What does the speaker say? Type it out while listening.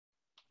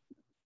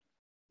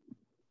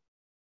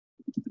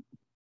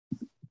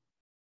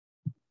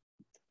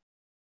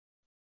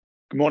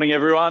Good morning,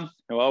 everyone.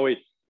 How are we?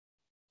 Give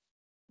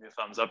me a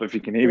thumbs up if you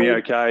can hear me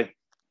okay.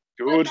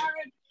 Good.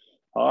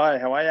 Hi,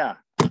 how are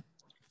you?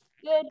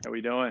 Good. How are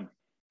we doing?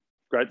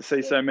 Great to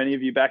see so many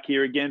of you back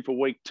here again for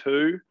week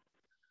 2.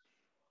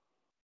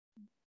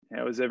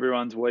 How was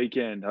everyone's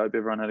weekend? Hope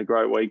everyone had a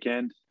great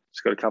weekend.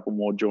 Just got a couple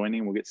more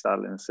joining. We'll get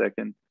started in a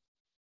second.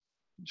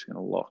 I'm just going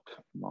to lock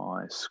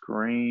my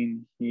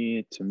screen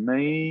here to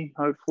me,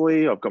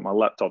 hopefully. I've got my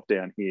laptop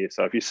down here.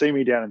 So if you see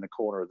me down in the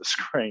corner of the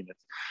screen,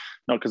 it's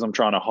not because I'm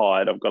trying to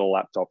hide. I've got a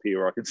laptop here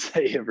where I can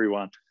see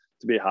everyone.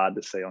 It's a bit hard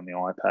to see on the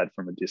iPad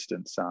from a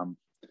distance.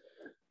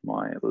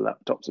 My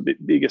laptop's a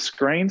bit bigger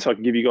screen, so I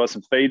can give you guys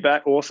some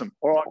feedback. Awesome.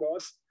 All right,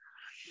 guys.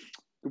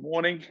 Good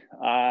morning.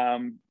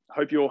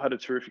 Hope you all had a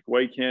terrific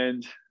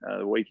weekend.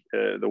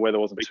 The weather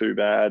wasn't too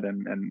bad,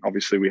 and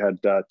obviously we had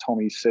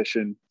Tommy's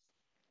session,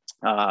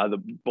 the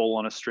ball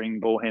on a string,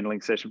 ball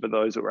handling session for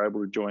those that were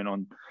able to join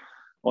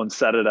on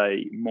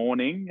Saturday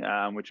morning,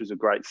 which was a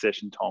great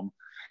session. Tom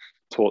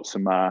taught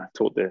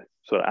the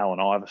sort of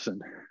Allen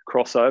Iverson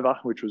crossover,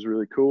 which was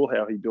really cool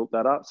how he built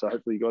that up. So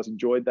hopefully you guys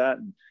enjoyed that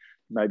and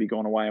maybe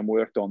gone away and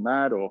worked on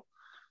that, or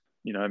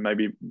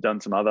maybe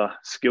done some other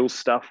skills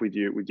stuff with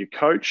your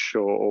coach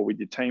or with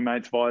your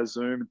teammates via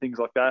Zoom and things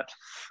like that,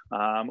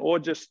 or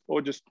just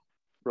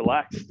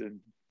relaxed and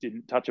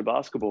didn't touch a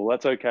basketball.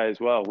 That's okay as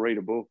well. Read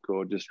a book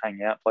or just hang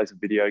out, play some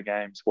video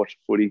games, watch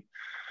footy.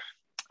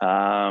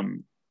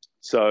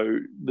 So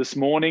this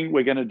morning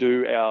we're going to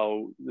do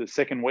the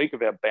second week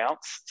of our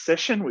bounce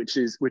session, which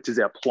is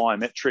our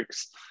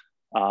plyometrics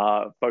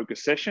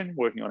focus session,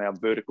 working on our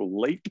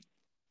vertical leap.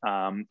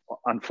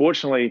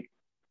 Unfortunately,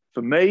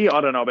 for me, I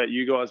don't know about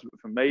you guys, but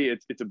for me,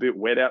 it's a bit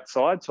wet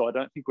outside, so I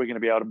don't think we're going to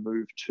be able to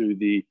move to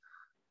the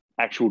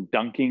actual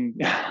dunking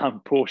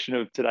portion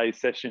of today's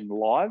session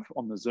live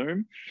on the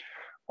Zoom.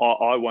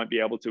 I won't be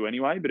able to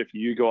anyway, but if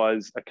you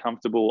guys are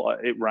comfortable,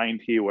 it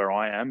rained here where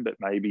I am, but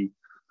maybe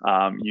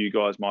you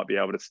guys might be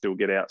able to still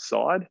get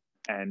outside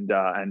and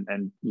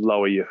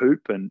lower your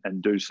hoop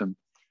and do some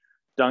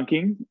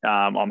dunking.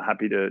 I'm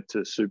happy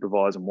to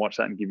supervise and watch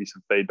that and give you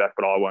some feedback,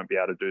 but I won't be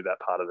able to do that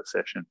part of the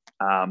session.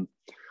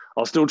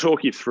 I'll still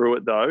talk you through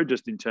it though,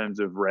 just in terms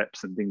of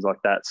reps and things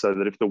like that, so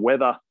that if the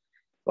weather,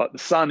 like the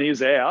sun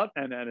is out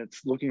and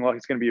it's looking like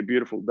it's going to be a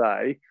beautiful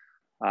day,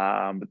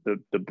 but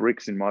the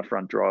bricks in my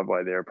front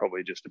driveway there are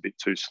probably just a bit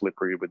too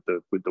slippery with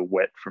the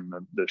wet from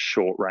the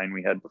short rain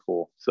we had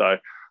before. So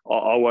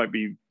I won't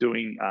be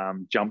doing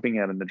jumping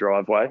out in the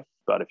driveway,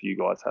 but if you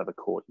guys have a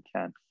court, you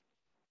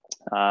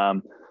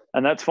can.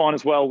 And that's fine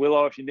as well,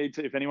 Willow.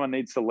 If anyone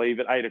needs to leave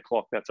at 8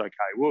 o'clock, that's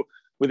okay. Well,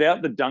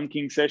 without the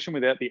dunking session,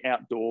 without the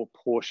outdoor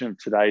portion of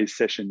today's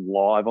session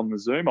live on the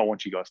Zoom, I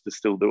want you guys to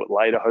still do it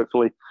later,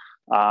 hopefully.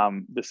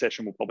 The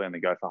session will probably only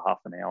go for half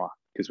an hour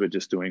because we're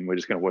just going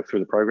to work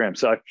through the program.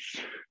 So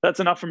that's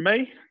enough from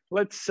me.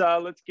 Let's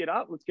get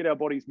up. Let's get our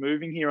bodies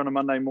moving here on a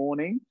Monday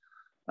morning.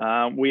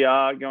 We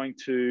are going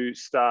to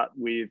start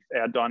with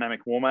our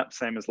dynamic warm-up,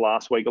 same as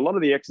last week. A lot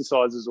of the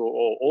exercises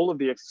or all of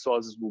the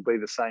exercises will be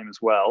the same as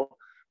well.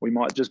 We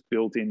might just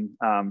build in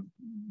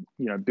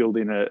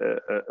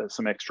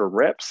some extra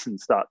reps and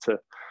start to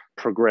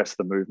progress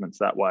the movements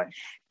that way.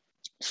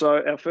 So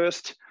our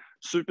first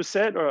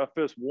superset, or our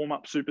first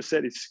warm-up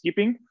superset, is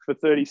skipping for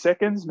 30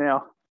 seconds.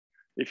 Now,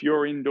 if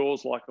you're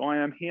indoors like I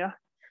am here,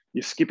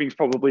 your skipping's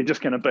probably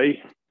just going to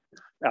be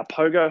our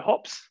pogo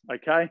hops,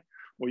 okay?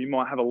 Or you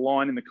might have a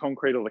line in the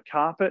concrete or the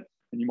carpet,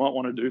 and you might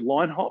want to do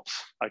line hops,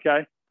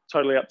 okay?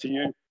 Totally up to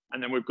you.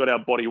 And then we've got our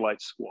body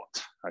weight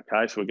squats,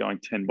 okay? So we're going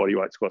 10 body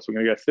weight squats. We're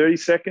going to go 30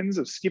 seconds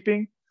of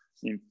skipping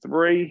in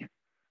 3,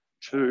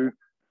 2,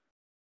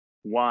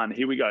 1.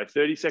 Here we go.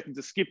 30 seconds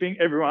of skipping.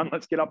 Everyone,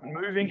 let's get up and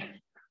moving.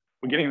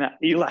 We're getting that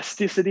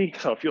elasticity.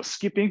 So if you're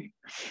skipping,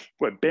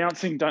 we're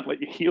bouncing. Don't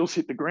let your heels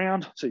hit the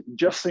ground. So you can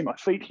just see my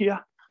feet here.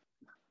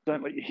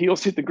 Don't let your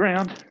heels hit the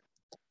ground.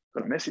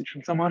 Got a message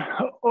from someone.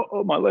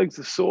 Oh, my legs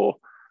are sore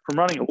from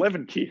running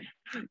 11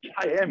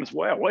 kms.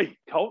 Wow,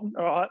 Colton.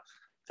 All right.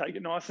 Take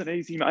it nice and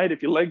easy, mate.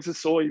 If your legs are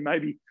sore, you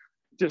maybe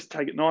just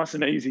take it nice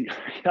and easy.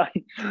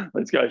 Okay,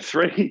 let's go.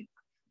 3,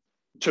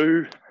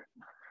 2,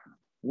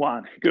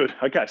 1. Good.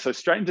 Okay, so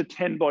straight into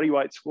 10 body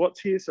weight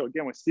squats here. So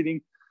again, we're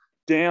sitting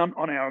down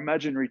on our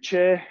imaginary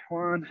chair.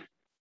 1,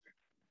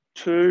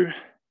 2,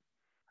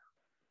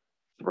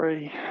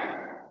 3.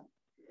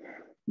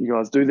 You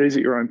guys do these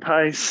at your own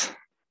pace.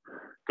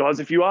 Guys,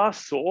 if you are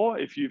sore,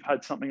 if you've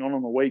had something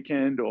on the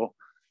weekend, or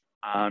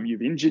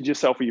you've injured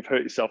yourself or you've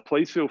hurt yourself,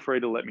 please feel free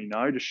to let me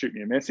know. Just shoot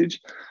me a message.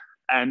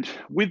 And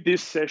with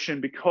this session,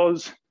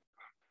 because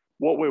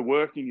what we're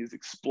working is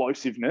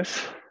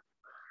explosiveness,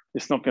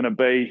 it's not going to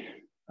be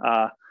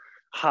high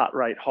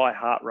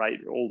heart rate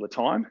all the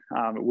time.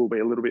 It will be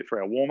a little bit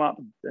for our warm-up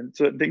and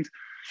certain things.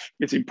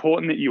 It's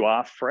important that you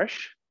are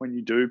fresh when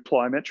you do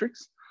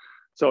plyometrics.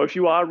 So if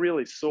you are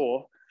really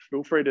sore,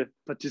 feel free to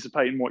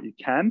participate in what you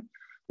can.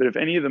 But if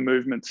any of the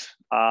movements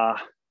are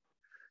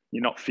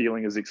you're not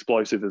feeling as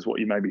explosive as what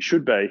you maybe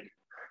should be,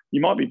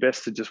 you might be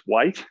best to just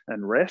wait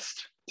and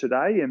rest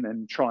today and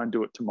then try and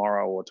do it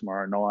tomorrow or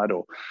tomorrow night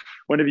or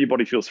whenever your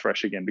body feels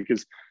fresh again,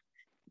 because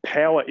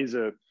power is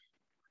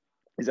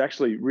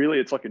actually really,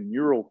 it's like a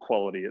neural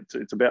quality.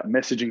 It's about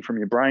messaging from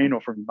your brain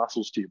or from your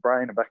muscles to your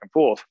brain and back and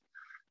forth.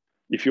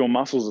 If your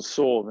muscles are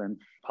sore, then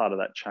part of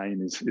that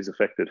chain is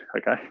affected,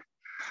 okay?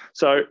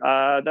 So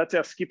that's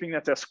our skipping,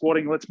 that's our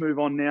squatting. Let's move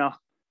on now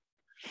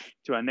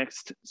to our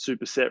next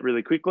superset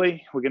really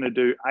quickly. We're gonna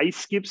do A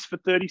skips for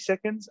 30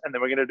 seconds, and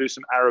then we're gonna do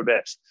some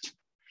arabesques.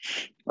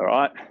 All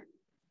right.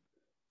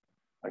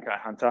 Okay,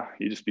 Hunter,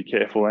 you just be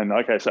careful. And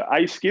okay, so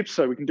A skips,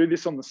 so we can do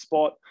this on the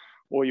spot,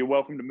 or you're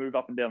welcome to move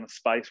up and down the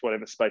space,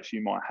 whatever space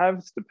you might have.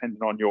 It's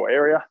dependent on your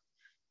area.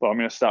 But I'm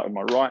gonna start with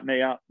my right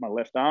knee up, my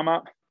left arm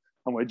up,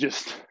 and we're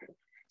just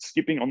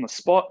skipping on the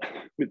spot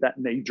with that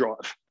knee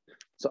drive.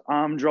 So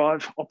arm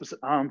drive, opposite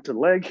arm to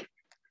leg,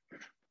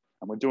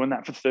 and we're doing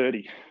that for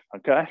 30,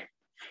 okay?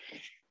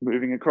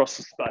 Moving across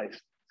the space.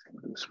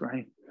 Come to the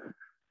screen.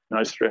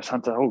 No stress,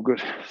 Hunter, all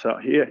good. So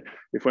here,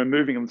 if we're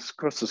moving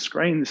across the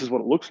screen, this is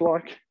what it looks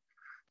like.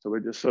 So we're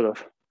just sort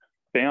of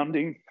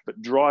bounding,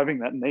 but driving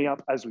that knee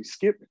up as we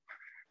skip,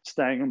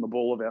 staying on the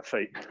ball of our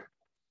feet,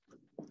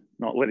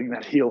 not letting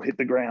that heel hit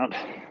the ground.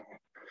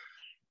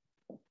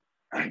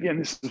 Again,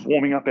 this is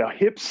warming up our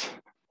hips,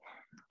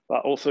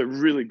 but also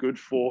really good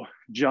for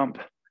jump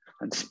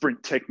and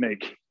sprint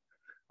technique.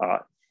 All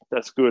right,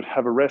 that's good.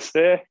 Have a rest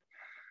there.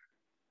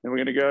 Then we're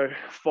gonna go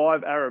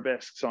 5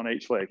 arabesques on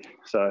each leg.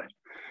 So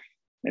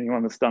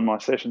anyone that's done my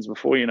sessions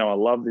before, you know I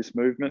love this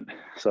movement.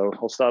 So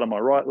I'll start on my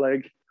right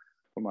leg,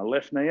 put my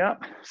left knee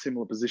up,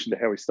 similar position to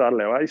how we started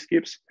our A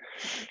skips.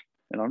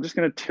 And I'm just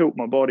gonna tilt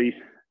my body,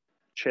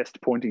 chest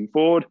pointing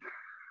forward,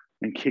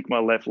 and kick my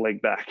left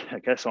leg back.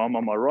 Okay, so I'm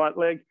on my right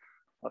leg.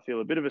 I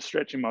feel a bit of a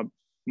stretch in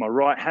my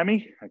right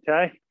hammy,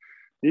 okay?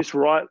 This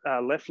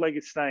left leg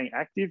is staying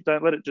active.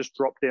 Don't let it just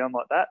drop down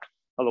like that.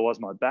 Otherwise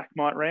my back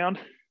might round.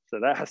 So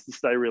that has to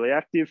stay really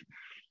active.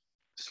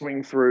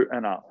 Swing through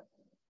and up.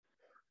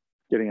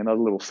 Getting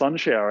another little sun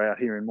shower out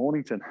here in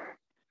Mornington.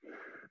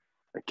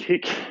 A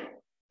kick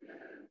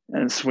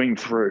and swing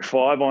through.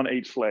 5 on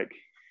each leg.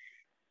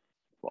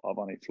 5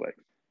 on each leg.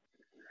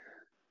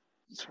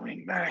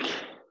 Swing back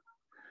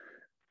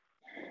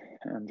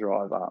and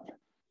drive up.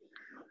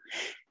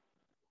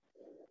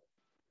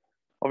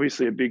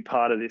 Obviously, a big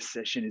part of this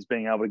session is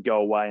being able to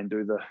go away and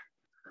do the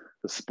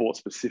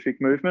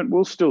sport-specific movement.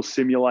 We'll still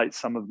simulate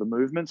some of the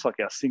movements, like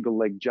our single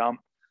leg jump.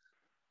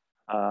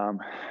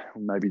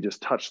 Maybe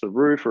just touch the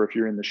roof, or if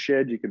you're in the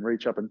shed, you can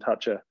reach up and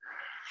touch a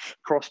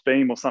cross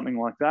beam or something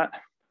like that.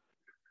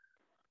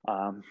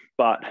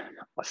 But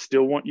I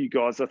still want you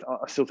guys, I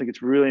still think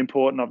it's really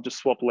important. I've just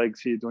swapped legs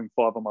here, doing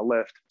 5 on my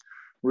left.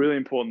 Really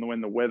important that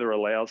when the weather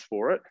allows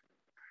for it,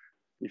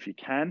 if you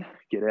can,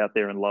 get out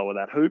there and lower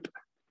that hoop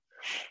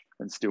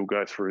and still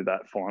go through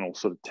that final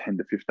sort of 10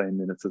 to 15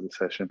 minutes of the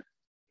session.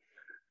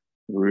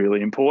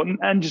 Really important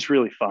and just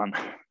really fun.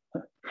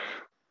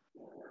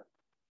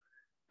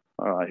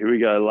 All right, here we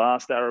go.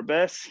 Last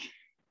arabesque.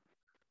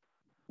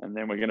 And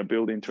then we're going to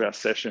build into our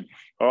session.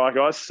 All right,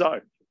 guys. So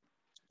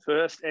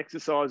first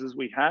exercises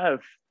we have,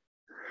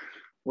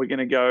 we're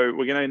going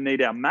to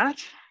need our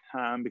mat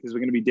because we're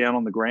going to be down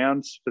on the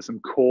ground for some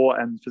core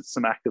and for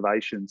some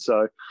activation.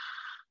 So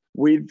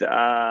with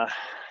our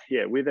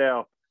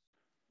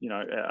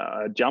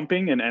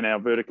jumping and our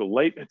vertical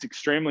leap, it's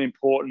extremely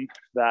important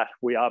that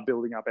we are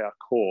building up our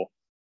core.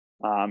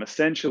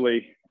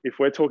 Essentially, if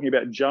we're talking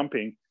about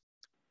jumping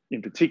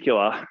in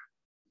particular,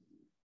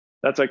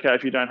 that's okay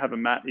if you don't have a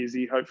mat,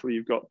 Izzy. Hopefully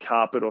you've got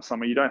carpet or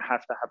something. You don't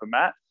have to have a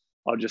mat.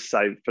 I'll just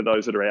say for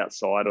those that are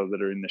outside or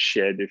that are in the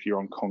shed, if you're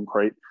on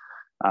concrete,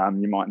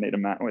 you might need a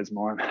mat. Where's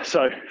mine?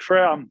 So for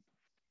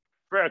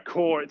our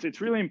core,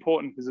 it's really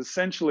important because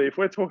essentially if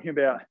we're talking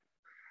about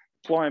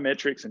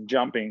plyometrics and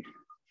jumping,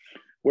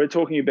 we're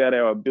talking about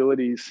our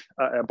abilities,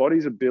 our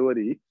body's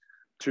ability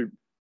to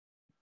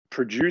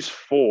produce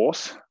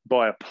force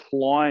by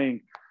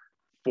applying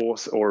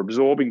force or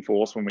absorbing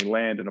force when we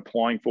land and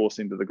applying force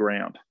into the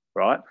ground,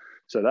 right?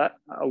 So that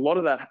a lot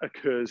of that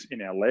occurs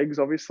in our legs,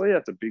 obviously,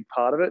 that's a big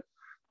part of it.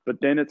 But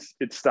then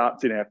it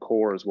starts in our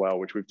core as well,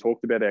 which we've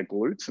talked about our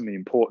glutes and the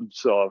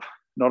importance of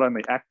not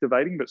only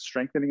activating, but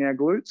strengthening our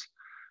glutes,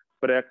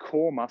 but our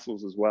core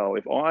muscles as well.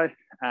 If I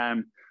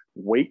am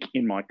weak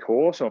in my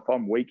core, so if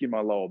I'm weak in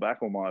my lower back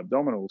or my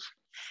abdominals,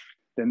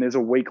 then there's a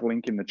weak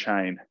link in the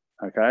chain,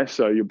 okay?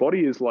 So your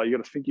body is like, you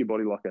got to think your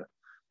body like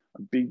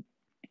a big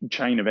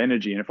chain of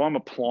energy. And if I'm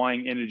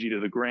applying energy to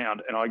the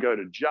ground and I go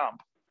to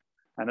jump,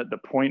 and at the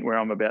point where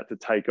I'm about to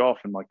take off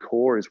and my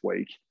core is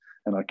weak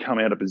and I come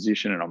out of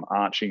position and I'm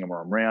arching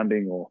or I'm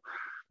rounding or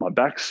my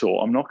back's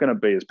sore, I'm not going to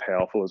be as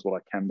powerful as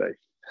what I can be.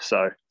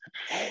 So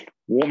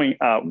warming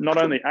up, not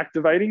only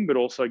activating, but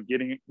also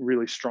getting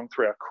really strong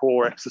through our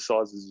core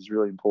exercises is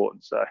really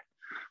important. So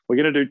we're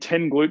going to do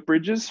 10 glute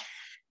bridges.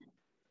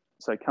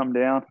 So come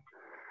down.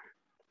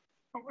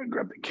 I'm going to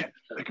grab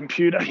the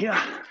computer here.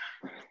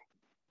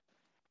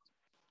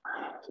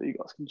 So you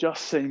guys can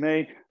just see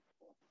me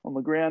on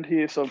the ground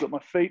here. So I've got my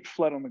feet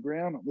flat on the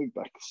ground. I'll move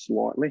back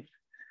slightly.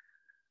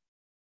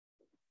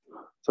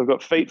 So I've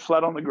got feet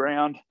flat on the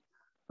ground.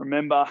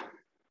 Remember,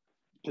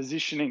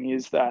 positioning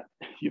is that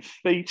your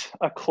feet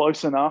are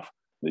close enough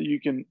that you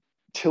can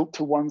tilt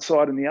to one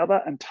side and the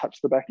other and touch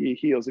the back of your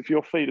heels. If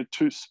your feet are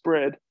too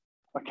spread,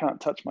 I can't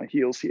touch my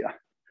heels here.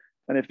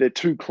 And if they're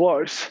too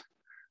close,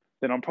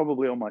 then I'm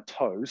probably on my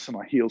toes, so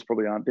my heels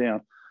probably aren't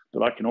down,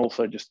 but I can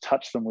also just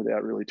touch them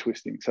without really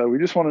twisting. So we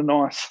just want a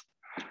nice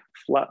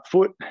flat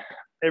foot.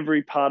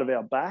 Every part of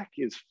our back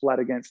is flat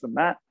against the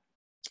mat.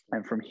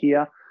 And from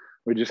here,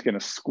 we're just going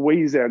to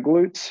squeeze our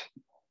glutes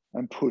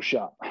and push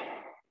up.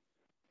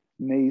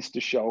 Knees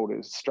to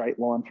shoulders, straight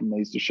line from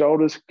knees to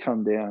shoulders,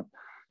 come down.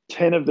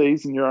 10 of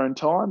these in your own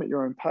time, at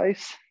your own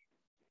pace.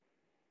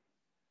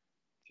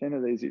 10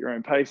 of these at your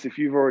own pace. If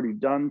you've already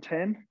done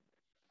 10,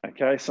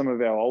 okay, some of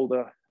our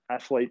older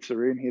athletes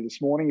are in here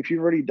this morning. If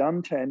you've already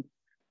done 10,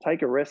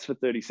 take a rest for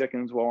 30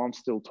 seconds while I'm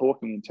still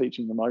talking and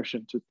teaching the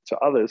motion to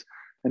others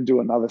and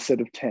do another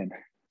set of 10.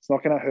 It's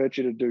not going to hurt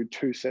you to do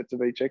 2 sets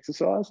of each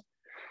exercise.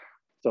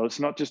 So it's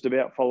not just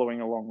about following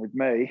along with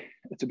me.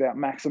 It's about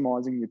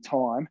maximizing your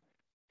time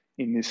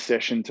in this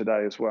session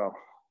today as well.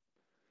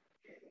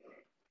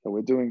 So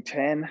we're doing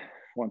 10.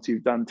 Once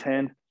you've done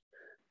 10,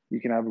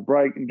 you can have a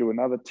break and do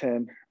another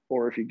 10.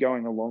 Or if you're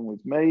going along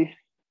with me,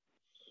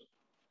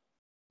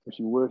 if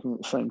you're working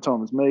at the same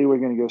time as me, we're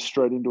going to go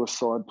straight into a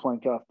side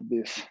plank after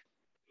this.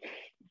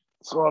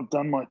 So I've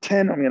done my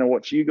 10. I'm going to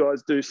watch you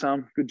guys do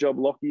some. Good job,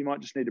 Lockie. You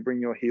might just need to bring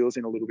your heels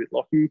in a little bit,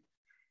 Lockie.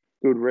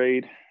 Good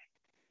read.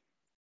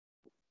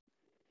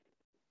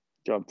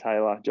 Job,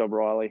 Taylor. Job,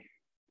 Riley.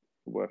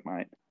 Good work,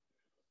 mate.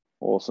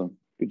 Awesome.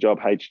 Good job,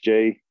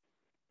 HG.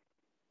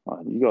 Oh,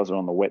 you guys are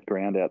on the wet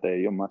ground out there.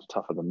 You're much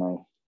tougher than me.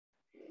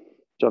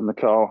 Job,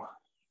 Nicole.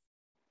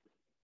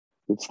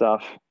 Good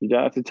stuff. You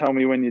don't have to tell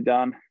me when you're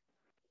done.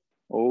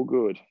 All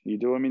good. You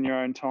do them in your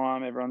own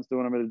time. Everyone's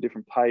doing them at a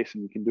different pace,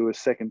 and you can do a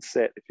second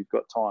set if you've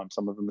got time.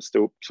 Some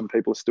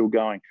people are still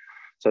going.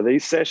 So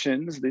these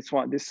sessions, this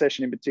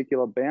session in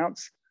particular,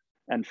 bounce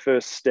and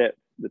first step,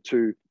 the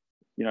two,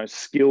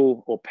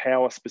 skill or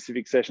power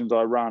specific sessions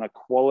I run are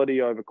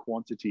quality over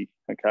quantity.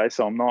 Okay.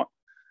 So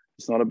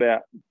it's not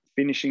about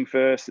finishing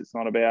first. It's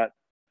not about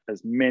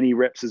as many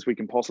reps as we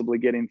can possibly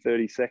get in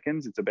 30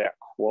 seconds. It's about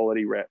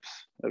quality reps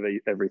of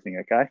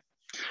everything. Okay.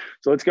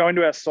 So let's go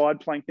into our side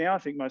plank now. I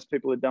think most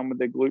people are done with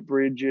their glute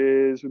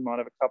bridges. We might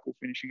have a couple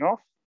finishing off.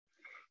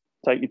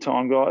 Take your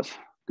time, guys.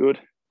 Good.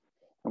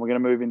 And we're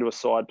going to move into a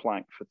side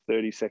plank for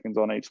 30 seconds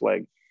on each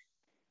leg.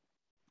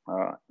 All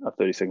right,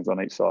 30 seconds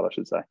on each side, I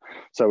should say.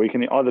 So we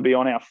can either be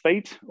on our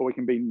feet or we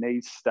can be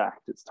knees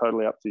stacked. It's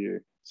totally up to you.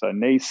 So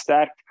knees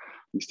stacked,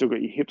 you still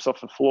got your hips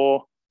off the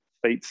floor.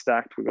 Feet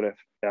stacked, we've got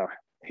our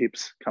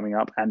hips coming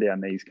up and our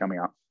knees coming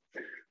up.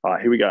 All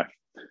right, here we go.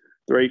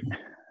 3,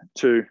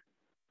 2,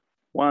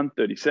 1,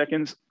 30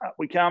 seconds. Up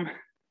we come.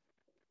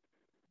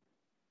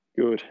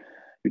 Good.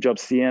 Good job,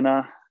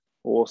 Sienna.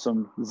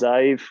 Awesome.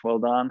 Zave, well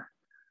done.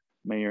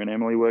 Mia and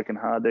Emily working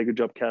hard there. Good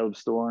job, Caleb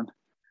Storen.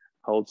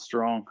 Hold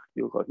strong.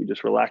 You look like you're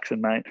just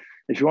relaxing, mate.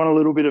 If you want a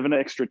little bit of an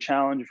extra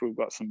challenge, if we've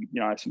got some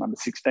under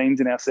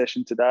 16s in our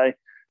session today,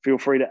 feel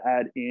free to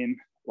add in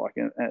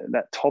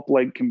that top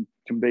leg can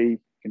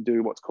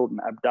do what's called an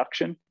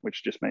abduction,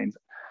 which just means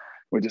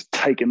we're just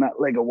taking that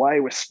leg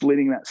away. We're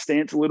splitting that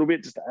stance a little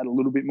bit just to add a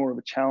little bit more of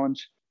a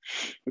challenge.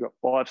 We've got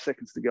 5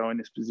 seconds to go in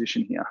this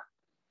position here.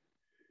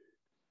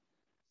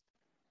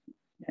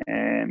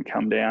 And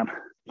come down.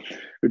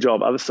 Good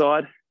job. Other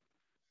side.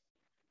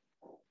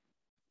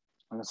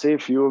 I can see a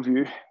few of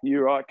you.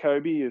 You're right,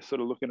 Kobe. You're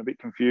sort of looking a bit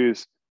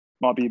confused.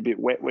 Might be a bit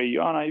wet where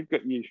you are. No, you've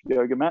got your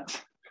yoga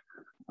mats.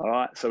 All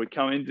right, so we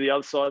come into the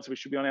other side. So we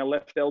should be on our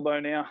left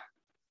elbow now.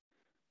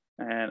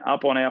 And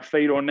up on our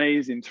feet or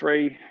knees in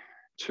 3,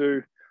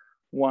 2,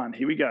 1.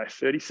 Here we go.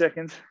 30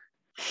 seconds.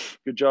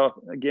 Good job.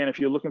 Again, if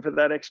you're looking for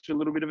that extra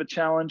little bit of a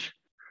challenge,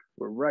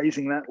 we're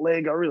raising that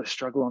leg. I really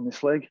struggle on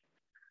this leg.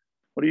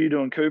 What are you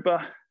doing,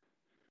 Cooper?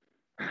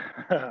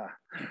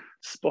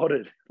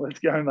 Spotted. Let's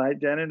go, mate.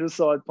 Down into the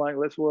side plank.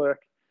 Let's work.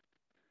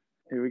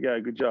 Here we go.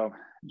 Good job.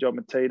 Good job,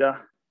 Matita.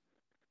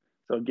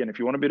 So again, if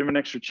you want a bit of an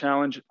extra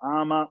challenge,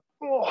 arm up,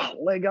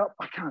 leg up.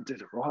 I can't do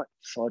the right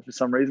side for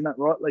some reason. That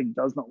right leg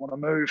does not want to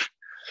move.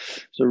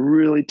 So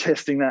really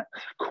testing that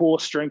core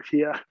strength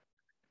here.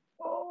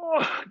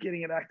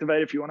 Getting it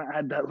activated. If you want to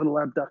add that little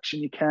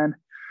abduction, you can.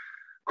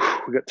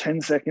 We've got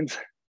 10 seconds.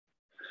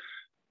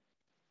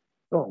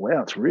 Oh,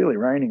 wow, it's really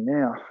raining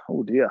now.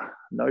 Oh, dear.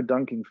 No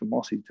dunking for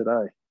Mossy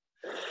today.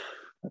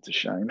 That's a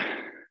shame.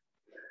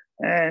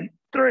 And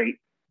 3,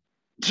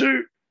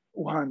 2,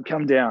 1.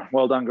 Come down.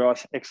 Well done,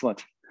 guys.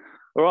 Excellent.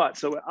 All right,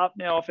 so we're up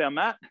now off our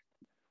mat.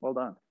 Well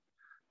done.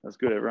 That's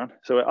good, everyone.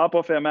 So we're up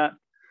off our mat.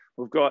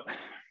 We've got,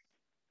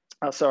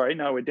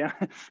 we're down.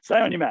 Stay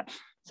on your mat.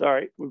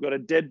 Sorry, we've got a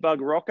dead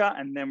bug rocker,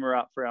 and then we're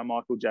up for our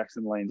Michael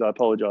Jackson leans. I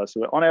apologize.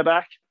 So we're on our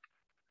back.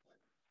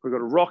 We've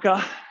got a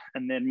rocker,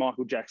 and then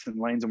Michael Jackson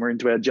leans, and we're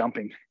into our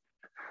jumping.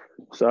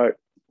 So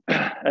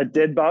a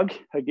dead bug,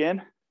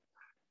 again,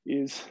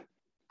 is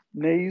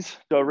knees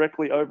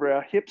directly over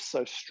our hips,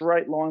 so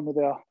straight line with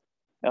our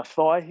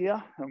thigh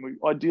here. And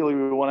ideally,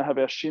 we want to have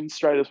our shins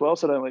straight as well,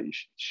 so don't let your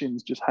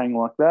shins just hang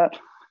like that.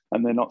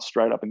 and they're not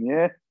straight up in the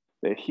air.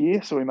 They're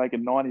here. So we make a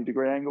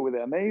 90-degree angle with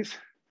our knees.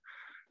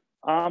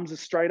 Arms are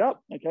straight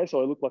up. Okay,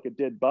 so I look like a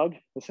dead bug,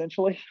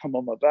 essentially. I'm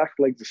on my back,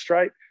 legs are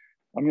straight.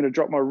 I'm going to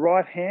drop my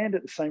right hand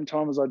at the same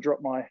time as I drop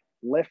my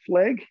left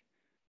leg.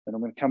 And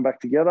I'm going to come back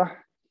together.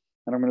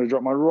 And I'm going to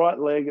drop my right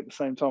leg at the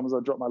same time as I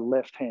drop my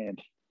left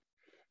hand.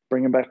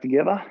 Bring them back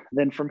together.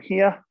 Then from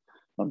here,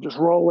 I'm just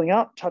rolling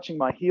up, touching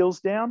my heels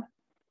down,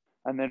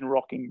 and then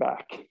rocking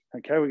back.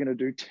 Okay, we're going to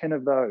do 10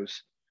 of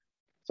those.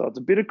 So it's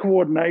a bit of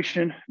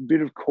coordination, a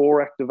bit of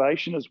core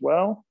activation as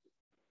well.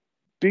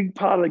 Big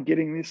part of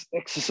getting this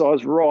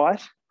exercise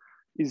right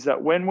is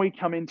that when we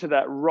come into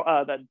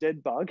that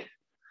dead bug,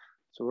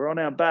 so we're on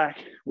our back,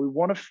 we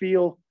want to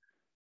feel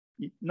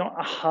not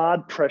a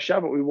hard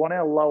pressure, but we want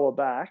our lower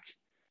back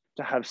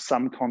to have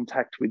some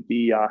contact with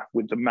the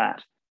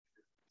mat.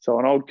 So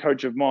an old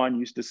coach of mine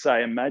used to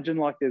say, imagine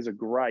like there's a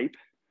grape.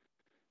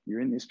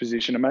 You're in this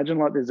position. Imagine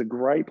like there's a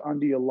grape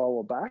under your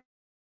lower back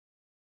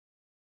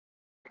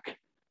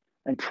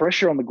and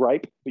pressure on the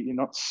grape, but you're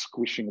not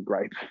squishing the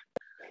grape.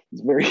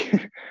 It's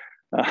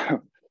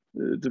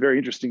it's a very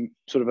interesting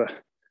sort of a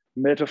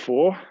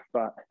metaphor,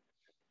 but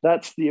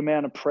that's the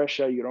amount of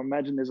pressure. You know,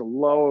 imagine there's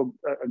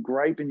a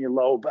grape in your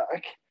lower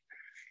back,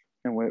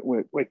 and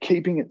we're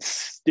keeping it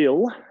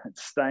still.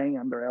 It's staying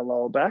under our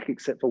lower back,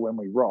 except for when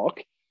we rock,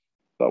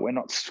 but we're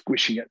not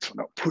squishing it. So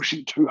we're not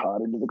pushing too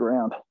hard into the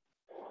ground.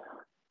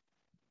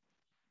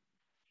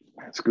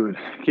 That's good.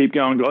 Keep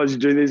going, guys. You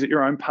do these at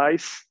your own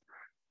pace.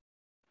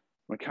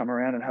 We'll come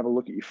around and have a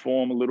look at your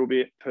form a little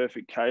bit.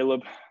 Perfect,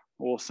 Caleb.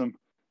 Awesome.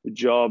 Good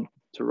job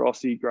to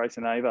Rossi, Grace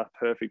and Ava.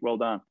 Perfect. Well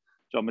done.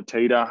 Job,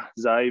 Matita,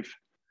 Zave.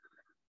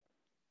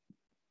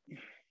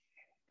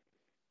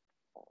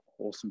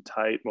 Awesome,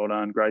 Tate. Well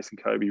done. Grace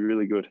and Kobe.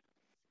 Really good.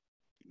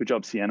 Good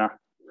job, Sienna.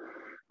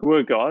 Good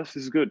work, guys.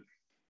 This is good.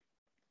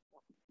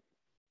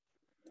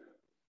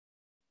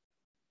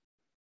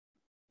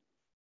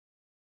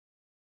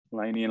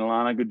 Lainey and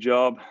Alana, good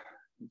job.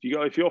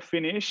 If you're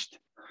finished,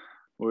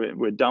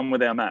 we're done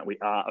with our mat. We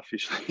are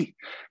officially,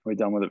 we're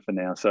done with it for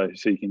now. So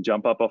you can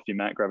jump up off your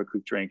mat, grab a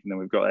quick drink, and then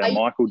we've got our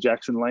Michael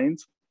Jackson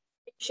leans.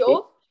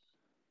 Sure?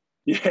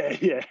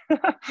 Yeah.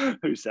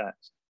 Who's that?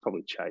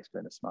 Probably Chase,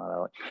 being a smart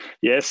aleck.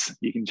 Yes,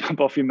 you can jump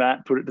off your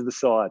mat, put it to the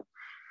side.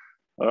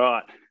 All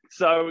right.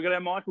 So we've got our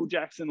Michael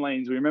Jackson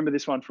leans. We remember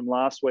this one from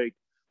last week.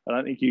 I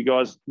don't think you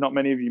guys, not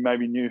many of you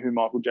maybe knew who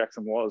Michael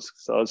Jackson was.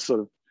 So I was sort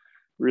of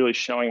really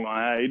showing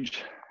my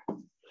age.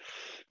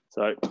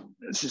 So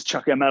let's just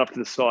chuck our mat off to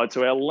the side.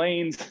 So our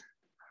leans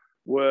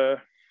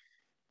were,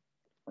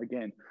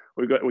 again,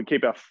 we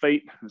keep our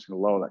feet, I'm just going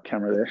to lower that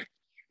camera there,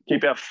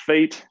 keep our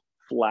feet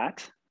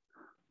flat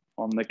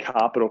on the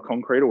carpet or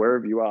concrete or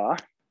wherever you are.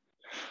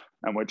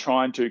 And we're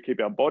trying to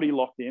keep our body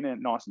locked in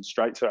and nice and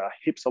straight. So our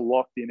hips are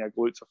locked in, our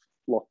glutes are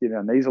locked in,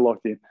 our knees are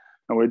locked in.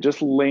 And we're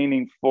just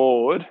leaning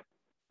forward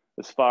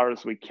as far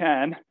as we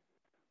can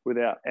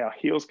without our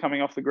heels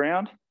coming off the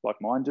ground, like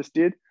mine just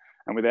did,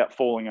 and without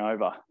falling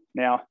over.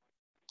 Now,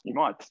 you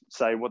might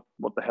say, what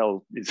the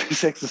hell is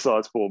this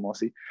exercise for,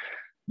 Mossy?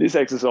 This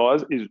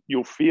exercise is,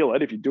 you'll feel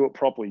it, if you do it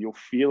properly, you'll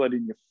feel it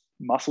in your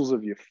muscles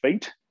of your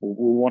feet.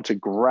 We'll want to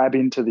grab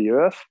into the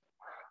earth.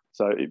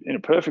 So in a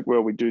perfect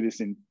world, we do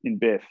this in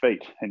bare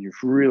feet, and you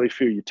really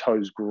feel your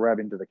toes grab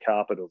into the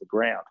carpet or the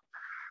ground.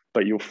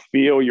 But you'll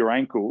feel your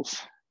ankles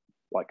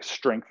like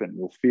strengthen.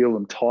 You'll feel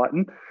them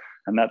tighten,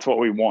 and that's what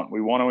we want. We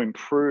want to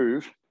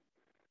improve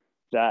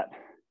that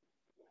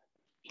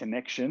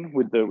connection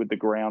with the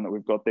ground that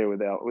we've got there with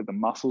the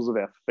muscles of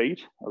our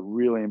feet are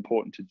really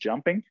important to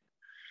jumping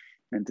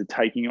and to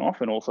taking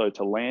off, and also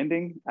to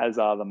landing, as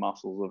are the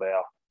muscles of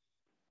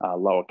our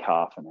lower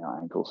calf and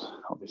our ankles,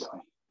 obviously.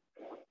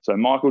 So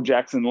Michael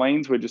Jackson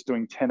leans, we're just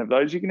doing 10 of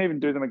those. You can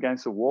even do them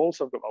against the wall.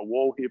 So I've got my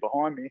wall here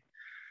behind me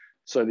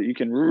so that you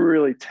can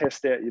really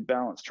test out your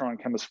balance, try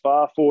and come as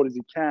far forward as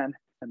you can.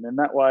 And then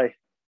that way,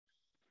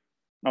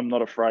 I'm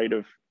not afraid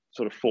of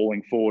sort of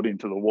falling forward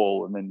into the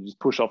wall, and then you just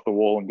push off the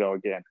wall and go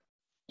again.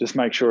 Just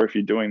make sure if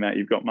you're doing that,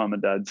 you've got mum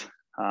and dad's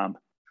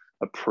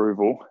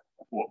approval.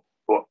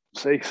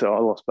 See, so I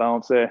lost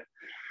balance there.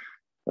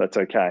 That's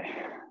okay.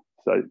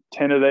 So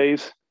 10 of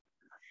these,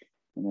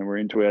 and then we're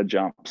into our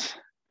jumps.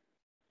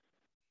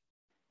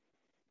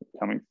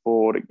 Coming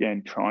forward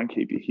again, try and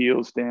keep your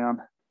heels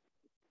down.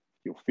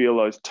 You'll feel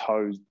those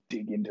toes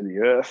dig into the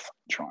earth.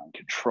 Try and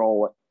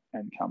control it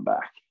and come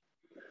back.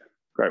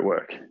 Great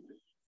work.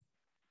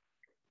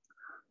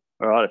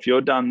 All right, if you're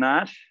done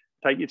that,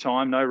 take your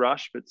time, no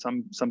rush, but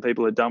some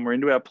people are done. We're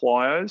into our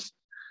plyos.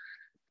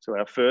 So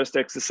our first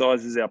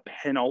exercise is our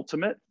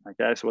penultimate.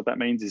 Okay, so what that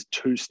means is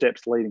 2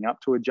 steps leading up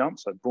to a jump.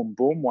 So boom,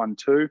 boom, 1,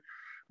 2.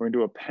 We're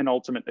into a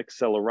penultimate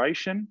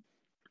acceleration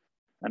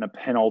and a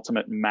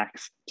penultimate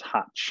max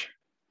touch.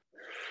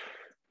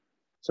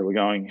 So we're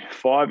going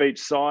 5 each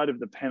side of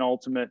the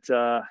penultimate.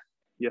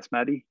 Yes,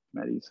 Maddie?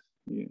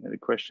 You had a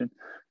question.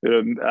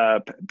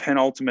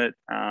 Penultimate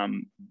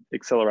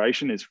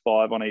acceleration is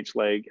 5 on each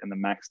leg, and the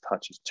max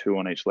touch is 2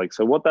 on each leg.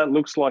 So what that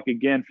looks like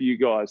again for you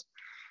guys,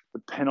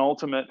 the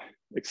penultimate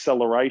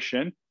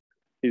acceleration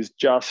is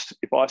just,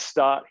 if I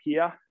start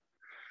here,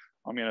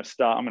 I'm going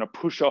to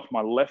push off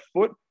my left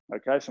foot.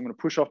 Okay, so I'm going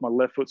to push off my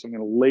left foot. So I'm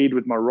going to lead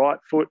with my right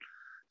foot.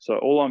 So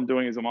all I'm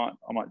doing is I might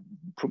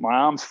put my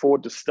arms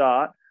forward to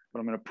start, but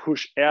I'm going to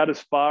push out as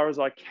far as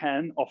I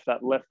can off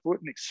that left foot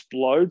and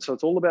explode. So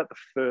it's all about the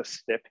first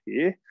step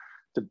here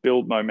to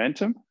build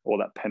momentum, or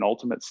that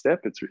penultimate step.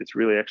 It's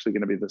really actually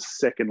going to be the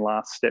second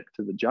last step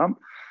to the jump.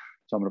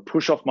 So I'm going to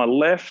push off my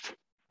left,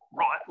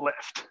 right,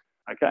 left.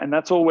 Okay, and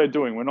that's all we're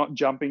doing. We're not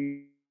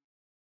jumping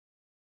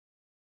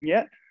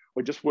yet.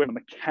 We're just working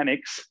the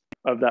mechanics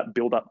of that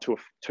build up to a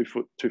two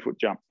foot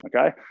jump.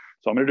 Okay,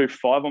 so I'm going to do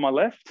 5 on my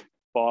left,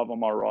 5 on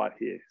my right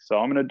here. So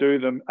I'm going to do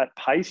them at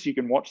pace. You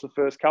can watch the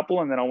first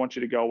couple, and then I want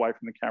you to go away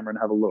from the camera and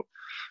have a look.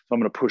 So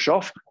I'm going to push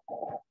off.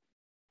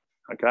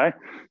 Okay,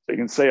 so you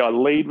can see I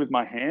lead with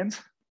my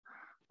hands.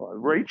 I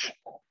reach,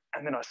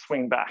 and then I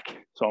swing back.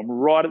 So I'm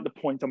right at the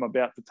point I'm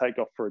about to take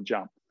off for a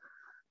jump.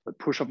 I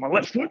push off my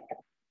left foot,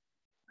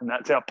 and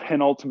that's our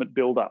penultimate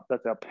build up.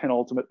 That's our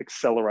penultimate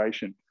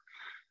acceleration.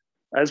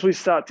 As we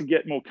start to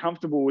get more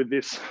comfortable with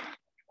this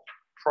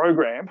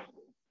program,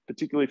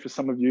 particularly for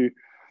some of you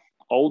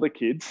older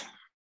kids,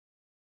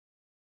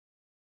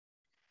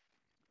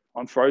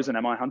 I'm frozen.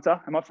 Am I,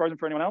 Hunter? Am I frozen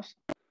for anyone else?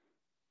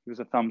 Give us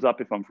a thumbs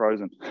up if I'm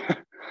frozen.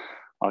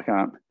 I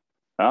can't.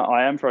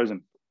 I am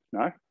frozen.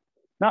 No,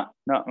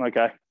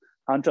 okay.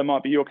 Hunter,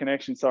 might be your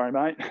connection. Sorry,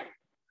 mate.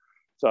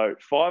 So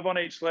 5 on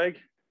each leg,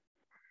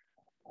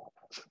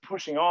 so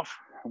pushing off,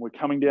 and we're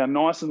coming down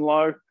nice and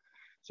low.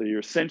 So you're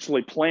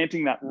essentially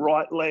planting that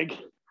right leg,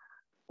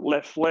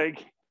 left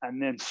leg,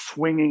 and then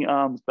swinging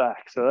arms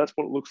back. So that's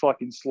what it looks like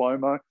in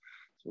slow-mo.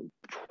 So we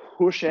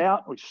push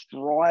out, we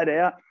stride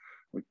out,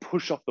 we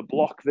push off the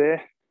block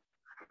there,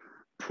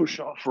 push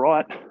off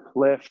right,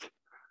 left,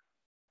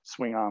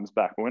 swing arms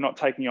back. But we're not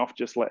taking off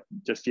just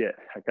yet,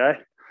 okay?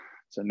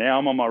 So now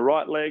I'm on my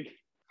right leg,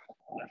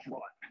 left,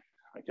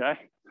 right, okay?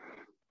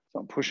 So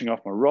I'm pushing off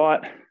my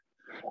right,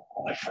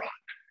 left, right.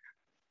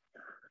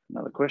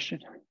 Another question?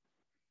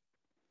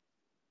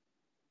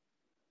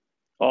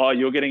 Oh,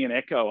 you're getting an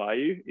echo, are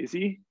you,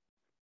 Izzy?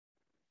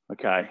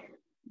 Okay.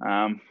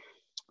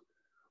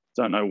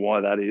 Don't know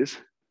why that is.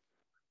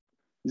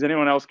 Is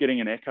anyone else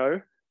getting an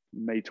echo?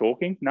 Me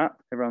talking? No,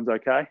 everyone's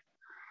okay.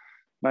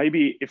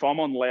 Maybe if I'm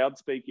on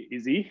loudspeaker,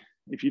 Izzy,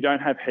 if you don't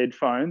have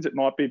headphones, it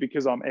might be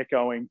because I'm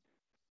echoing.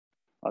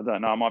 I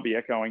don't know, I might be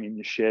echoing in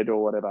your shed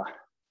or whatever.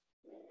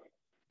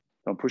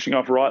 So I'm pushing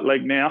off right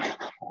leg now.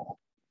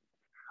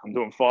 I'm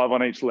doing 5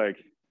 on each leg.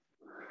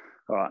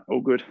 All right,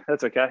 all good.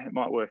 That's okay, it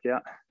might work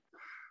out.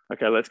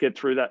 Okay, let's get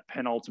through that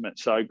penultimate.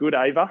 So good,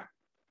 Ava.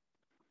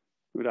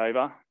 Good,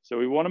 Ava. So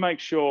we want to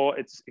make sure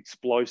it's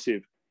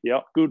explosive.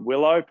 Yep, good,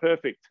 Willow,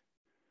 perfect.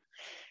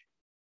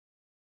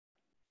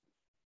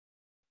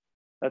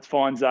 That's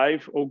fine,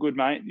 Zave. All good,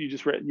 mate. You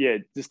just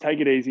just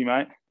take it easy,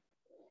 mate.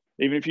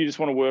 Even if you just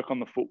want to work on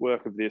the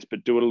footwork of this,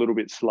 but do it a little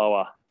bit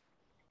slower.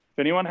 If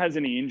anyone has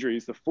any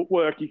injuries, the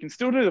footwork, you can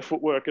still do the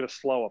footwork at a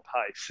slower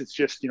pace. It's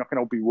just, you're not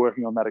going to be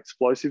working on that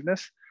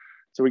explosiveness.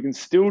 So we can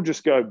still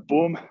just go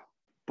boom,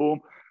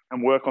 boom,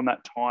 and work on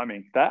that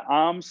timing. That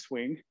arm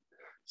swing,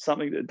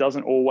 something that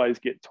doesn't always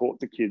get taught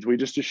to kids. We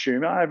just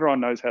assume, oh, everyone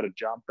knows how to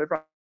jump.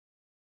 Everyone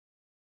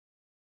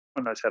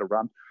knows how to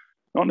run.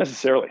 Not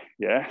necessarily,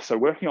 yeah. So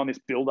working on this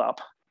build up,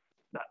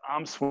 that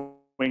arm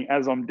swing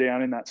as I'm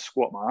down in that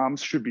squat, my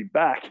arms should be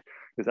back,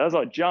 because as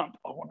I jump,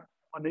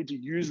 I need to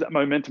use that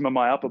momentum of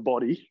my upper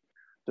body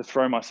to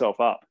throw myself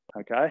up,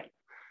 okay?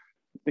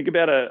 Think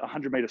about a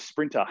 100-meter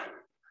sprinter.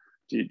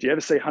 Do you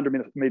ever see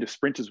 100-meter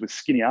sprinters with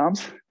skinny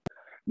arms?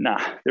 Nah,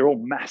 they're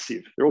all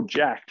massive. They're all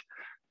jacked,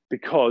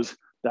 because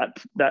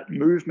that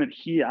movement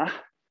here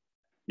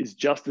is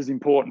just as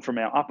important from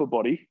our upper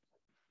body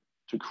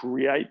to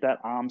create that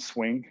arm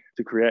swing,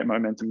 to create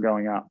momentum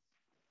going up.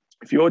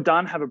 If you're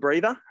done, have a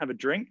breather, have a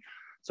drink.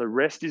 So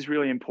rest is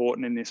really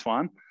important in this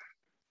one.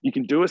 You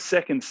can do a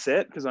second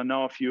set, because I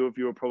know a few of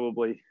you are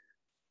probably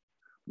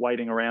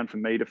waiting around for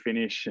me to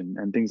finish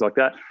and things like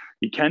that.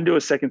 You can do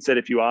a second set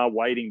if you are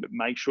waiting, but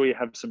make sure you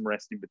have some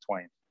rest in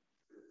between.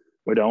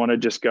 We don't want to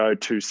just go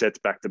 2 sets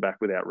back to back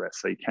without rest.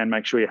 So you can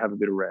make sure you have a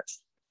bit of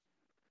rest.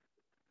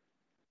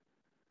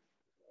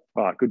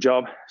 All right, good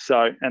job.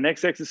 So our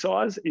next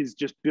exercise is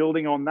just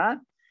building on that.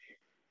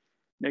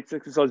 Next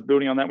exercise,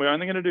 building on that. We're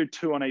only going to do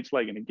 2 on each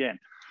leg. And again,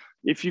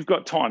 if you've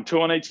got time,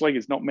 2 on each leg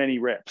is not many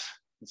reps.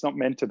 It's not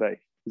meant to be.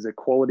 These are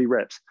quality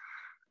reps.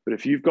 But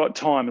if you've got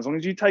time, as long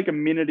as you take a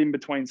minute in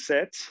between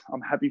sets,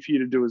 I'm happy for you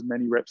to do as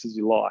many reps as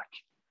you like.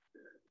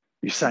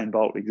 Usain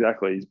Bolt,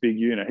 exactly. He's a big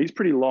unit. He's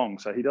pretty long,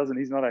 so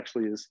he's not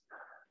actually as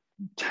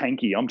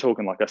tanky. I'm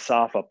talking like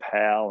Asafa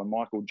Powell and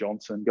Michael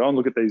Johnson. Go and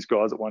look at these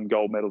guys that won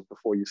gold medals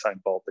before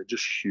Usain Bolt. They're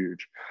just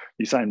huge.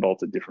 Usain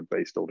Bolt's a different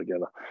beast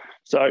altogether.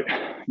 So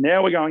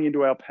now we're going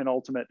into our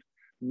penultimate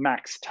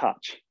max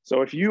touch.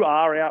 So if you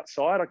are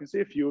outside, I can see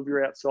a few of you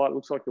are outside. It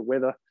looks like the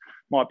weather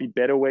might be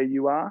better where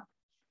you are.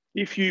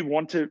 If you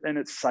want to, and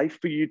it's safe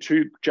for you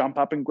to jump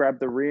up and grab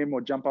the rim,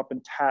 or jump up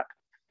and tap,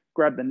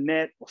 grab the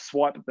net, or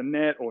swipe at the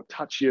net, or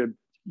touch your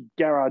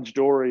garage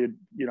door or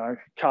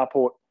your,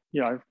 carport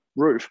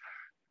roof,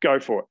 go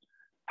for it.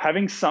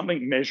 Having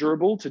something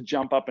measurable to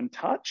jump up and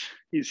touch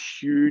is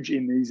huge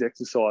in these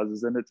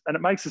exercises, and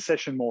it makes the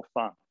session more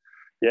fun.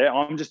 Yeah,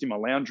 I'm just in my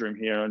lounge room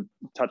here and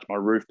touch my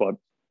roof by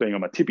being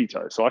on my tippy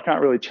toes. So I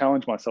can't really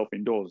challenge myself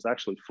indoors. It's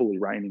actually fully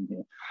raining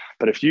here.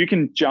 But if you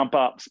can jump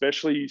up,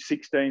 especially you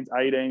 16s,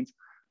 18s,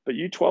 but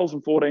you 12s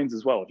and 14s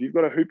as well, if you've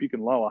got a hoop you can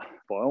lower,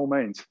 by all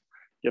means,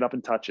 get up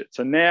and touch it.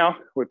 So now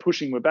we're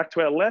back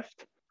to our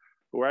left,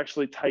 but we're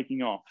actually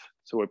taking off.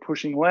 So we're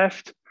pushing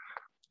left,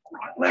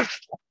 right,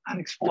 left, and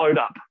explode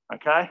up,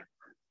 okay?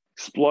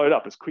 Explode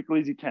up as quickly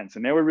as you can. So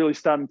now we're really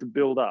starting to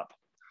build up.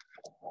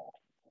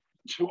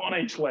 2 on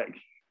each leg,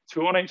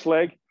 2 on each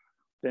leg.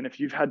 Then if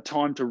you've had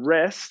time to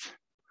rest,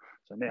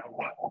 so now,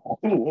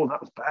 oh,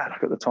 that was bad. I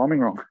got the timing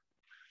wrong.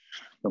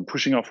 I'm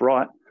pushing off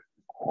right,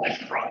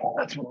 left, right.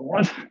 That's what I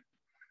want.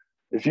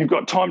 If you've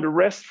got time to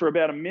rest for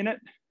about a minute,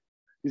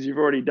 because you've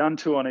already done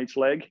 2 on each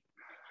leg,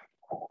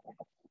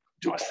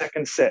 do a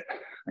second set,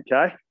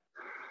 okay?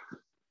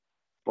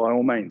 By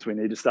all means, we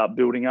need to start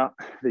building up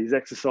these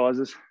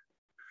exercises.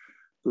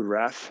 Good,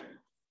 Raf.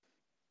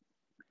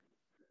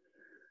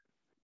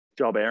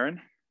 Job, Aaron.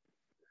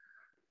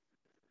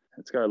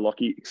 Let's go,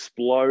 Lockie.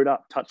 Explode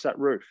up, touch that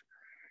roof.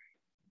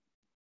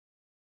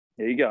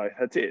 There you go.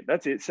 That's it.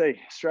 That's it. See,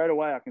 straight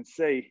away I can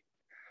see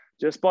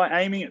just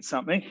by aiming at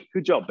something.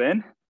 Good job,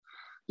 Ben.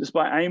 Just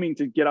by aiming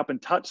to get up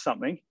and touch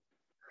something,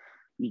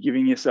 you're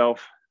giving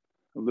yourself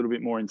a little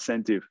bit more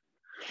incentive.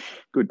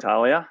 Good,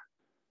 Talia.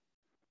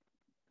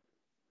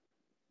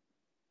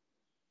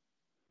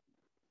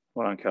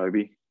 Well done,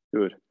 Kobe.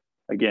 Good.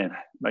 Again,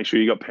 make sure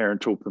you got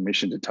parental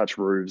permission to touch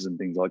roofs and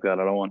things like that.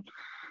 I don't want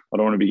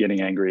to be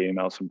getting angry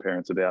emails from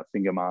parents about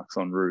finger marks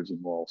on roofs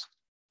and walls.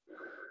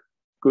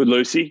 Good,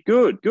 Lucy.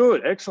 Good,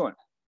 good. Excellent.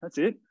 That's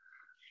it.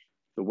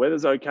 The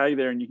weather's okay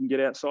there and you can get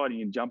outside and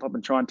you can jump up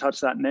and try and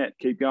touch that net.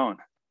 Keep going.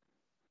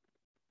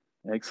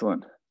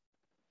 Excellent.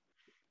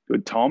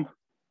 Good, Tom.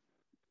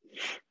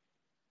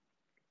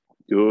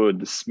 Good,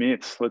 the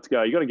Smiths. Let's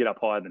go. You got to get up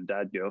higher than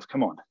Dad, girls.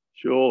 Come on.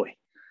 Surely.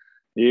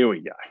 Here we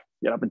go.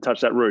 Get up and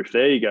touch that roof.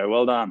 There you go.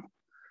 Well done.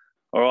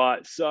 All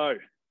right. So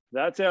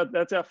that's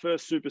our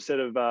first superset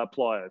of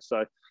plyos.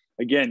 So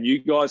again, you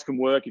guys can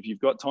work. If you've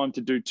got time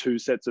to do 2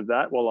 sets of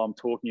that while I'm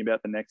talking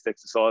about the next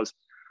exercise,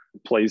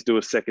 please do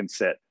a second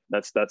set.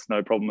 That's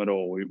no problem at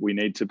all. We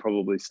need to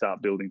probably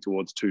start building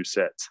towards 2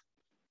 sets.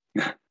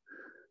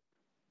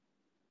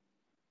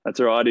 That's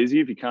all right,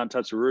 Izzy. If you can't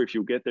touch the roof,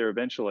 you'll get there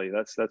eventually.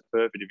 That's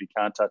perfect if you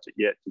can't touch it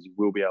yet, because you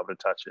will be able to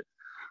touch it.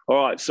 All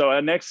right, so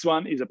our next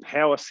one is a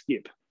power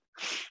skip.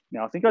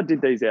 Now, I think I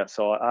did these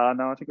outside.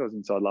 No, I think I was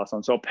inside last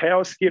time. So a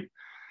power skip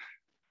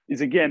is,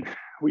 again,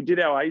 we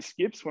did our A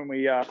skips when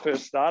we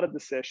first started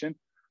the session.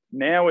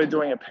 Now we're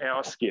doing a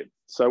power skip.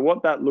 So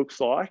what that looks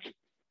like,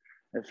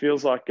 it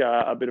feels like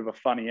a bit of a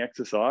funny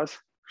exercise.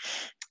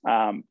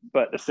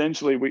 But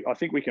essentially, I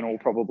think we can all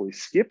probably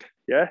skip,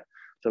 yeah?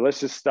 So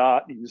let's just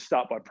start. You just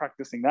start by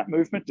practicing that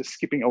movement, just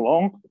skipping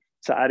along.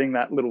 So adding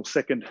that little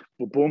second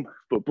boom,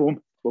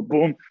 boom,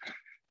 boom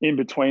in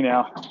between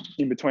our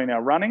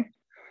running.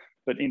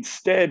 But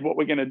instead, what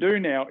we're going to do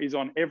now is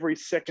on every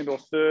second or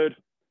third.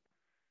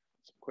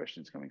 Some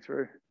questions coming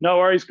through. No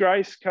worries,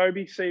 Grace,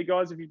 Kobe. See you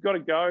guys. If you've got to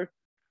go,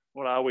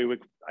 what are we? We're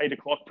 8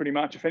 o'clock pretty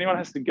much. If anyone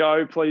has to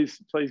go,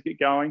 please get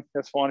going.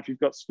 That's fine. If you've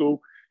got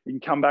school, you can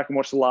come back and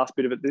watch the last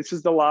bit of it. This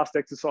is the last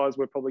exercise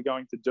we're probably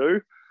going to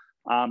do.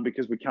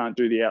 Because we can't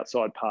do the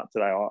outside part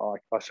today.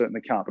 I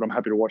certainly can't, but I'm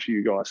happy to watch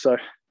you guys. So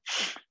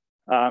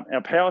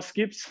our power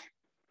skips,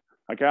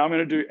 okay, I'm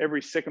going to do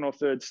every second or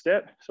third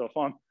step. So if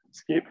I'm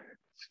skip,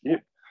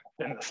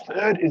 then the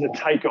third is a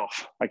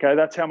takeoff, okay?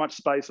 That's how much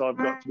space I've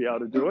got to be able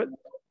to do it.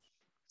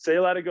 See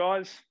you later,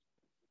 guys.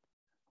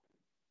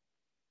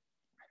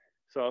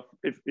 So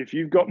if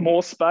you've got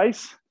more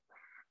space,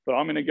 but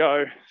I'm going to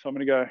go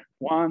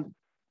 1,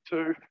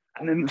 2,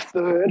 and then the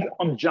third,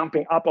 I'm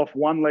jumping up off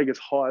one leg as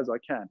high as I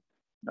can,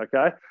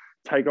 okay?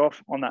 Take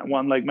off on that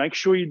one leg. Make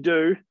sure you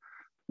do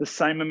the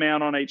same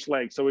amount on each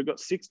leg. So we've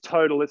got 6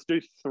 total. Let's do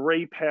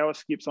 3 power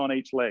skips on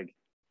each leg.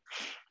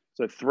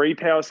 So 3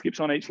 power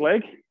skips on each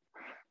leg.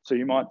 So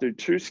you might do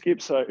 2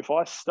 skips. So if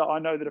I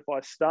know that if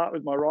I start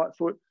with my right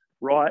foot,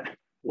 right,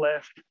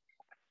 left,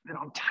 then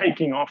I'm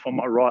taking off on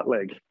my right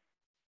leg.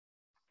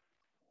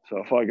 So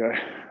if I go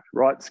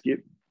right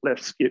skip,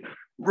 left skip,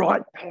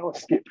 right power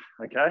skip,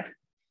 okay?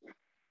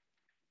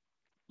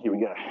 Here we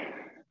go.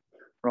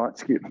 Right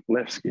skip,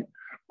 left skip,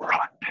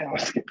 right power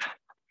skip.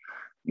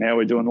 Now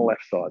we're doing the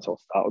left side. So I'll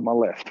start with my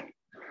left.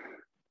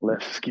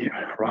 Left skip,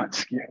 right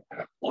skip,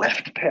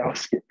 left power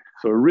skip.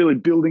 So we're really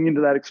building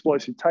into that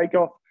explosive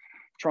takeoff.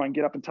 Try and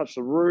get up and touch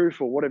the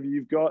roof or whatever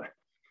you've got.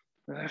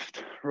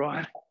 Left,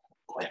 right,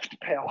 left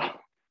power.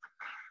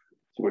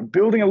 So we're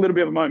building a little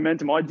bit of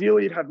momentum.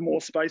 Ideally, you'd have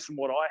more space than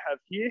what I have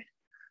here.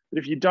 But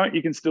if you don't,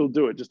 you can still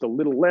do it. Just a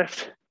little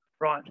left,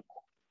 right,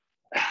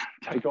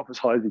 take off as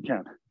high as you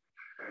can.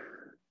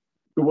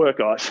 Good work,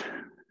 guys.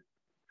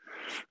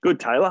 Good,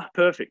 Taylor.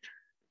 Perfect.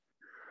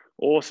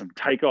 Awesome.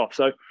 Take off.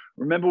 So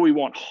remember, we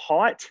want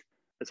height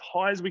as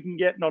high as we can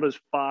get, not as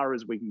far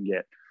as we can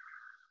get.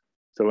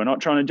 So we're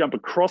not trying to jump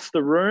across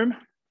the room.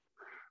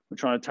 We're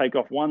trying to take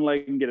off one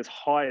leg and get as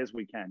high as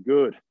we can.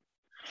 Good.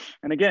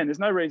 And again, there's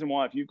no reason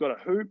why if you've got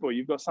a hoop or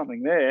you've got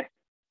something there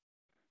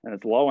and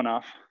it's low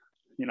enough,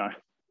 you know,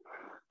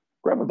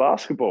 grab a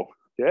basketball.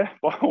 Yeah,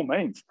 by all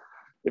means.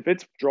 If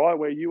it's dry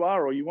where you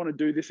are or you want to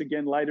do this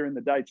again later in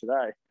the day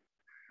today,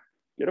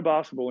 get a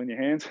basketball in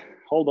your hands,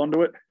 hold on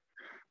to it,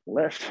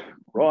 left,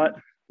 right,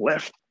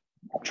 left,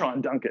 try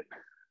and dunk it.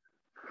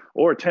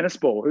 Or a tennis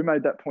ball. Who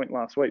made that point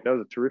last week? That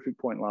was a terrific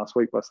point last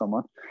week by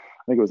someone.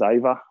 I think it was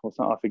Ava or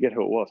something. I forget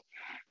who it was.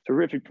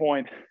 Terrific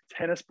point.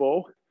 Tennis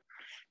ball.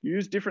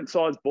 Use different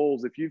size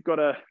balls. If you've got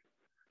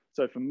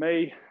so for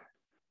me,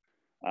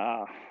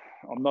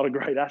 I'm not a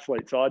great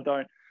athlete, so I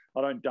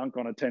don't dunk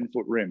on a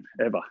 10-foot rim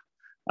ever.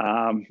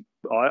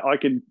 I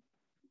can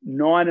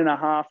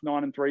 9.5,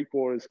 9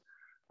 3/4.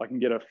 I can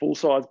get a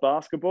full-size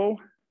basketball.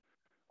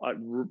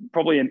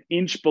 Probably an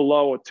inch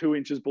below or 2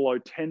 inches below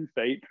 10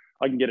 feet,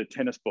 I can get a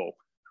tennis ball,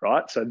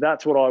 right? So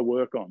that's what I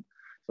work on.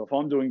 So if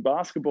I'm doing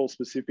basketball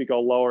specific,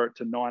 I'll lower it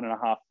to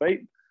 9.5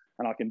 feet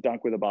and I can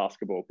dunk with a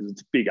basketball because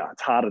it's bigger.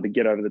 It's harder to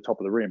get over the top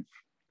of the rim.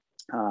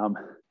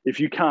 If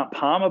you can't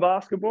palm a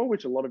basketball,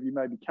 which a lot of you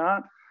maybe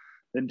can't,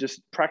 then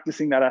just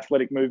practicing that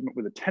athletic movement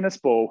with a tennis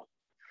ball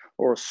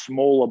or a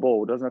smaller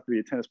ball. It doesn't have to be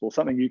a tennis ball,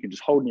 something you can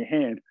just hold in your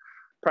hand.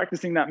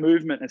 Practicing that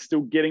movement and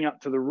still getting up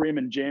to the rim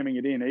and jamming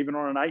it in, even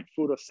on an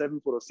 8-foot or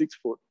 7-foot or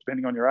 6-foot,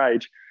 depending on your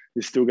age,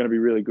 is still going to be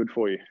really good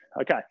for you.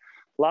 Okay,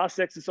 last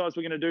exercise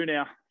we're going to do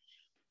now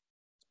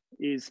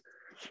is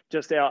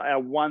just our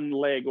one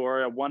leg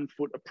or our 1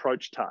 foot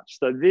approach touch.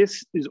 So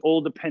this is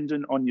all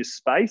dependent on your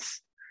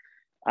space.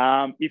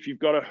 If you've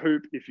got a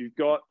hoop, if you've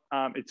got,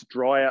 it's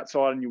dry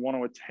outside and you want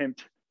to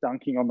attempt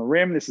dunking on the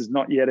rim, this is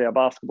not yet our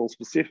basketball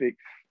specific,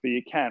 but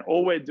you can.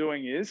 All we're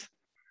doing is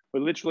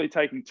we're literally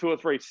taking 2 or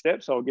 3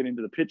 steps. I'll get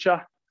into the picture.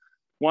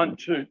 1,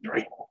 2,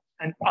 3,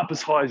 and up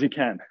as high as you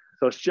can.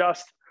 So it's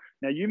just,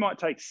 now you might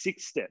take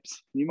 6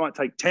 steps. You might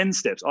take 10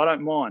 steps. I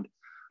don't mind.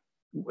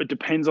 It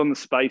depends on the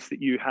space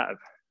that you have.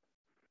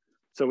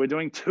 So we're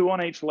doing 2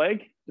 on each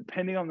leg,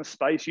 depending on the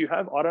space you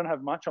have. I don't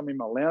have much. I'm in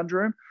my lounge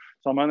room.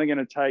 So I'm only going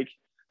to take,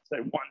 say,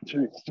 1,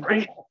 2,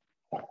 3,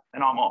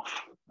 and I'm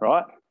off,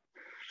 right?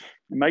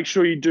 And make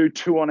sure you do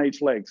 2 on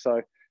each leg. So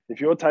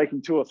if you're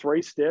taking 2 or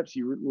 3 steps,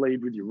 you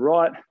lead with your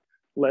right,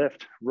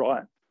 left,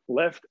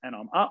 and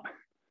I'm up.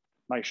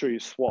 Make sure you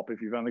swap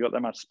if you've only got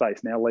that much space.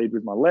 Now lead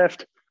with my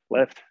left,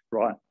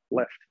 right,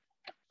 left,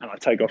 and I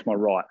take off my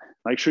right.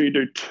 Make sure you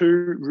do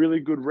 2 really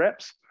good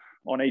reps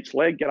on each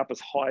leg. Get up as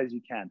high as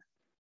you can.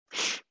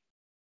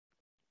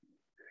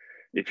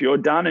 If you're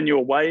done and you're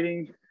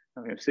waiting,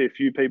 I'm going to see a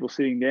few people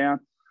sitting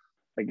down.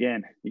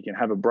 Again, you can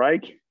have a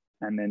break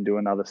and then do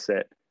another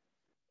set.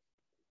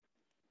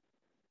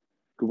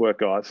 Good work,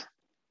 guys.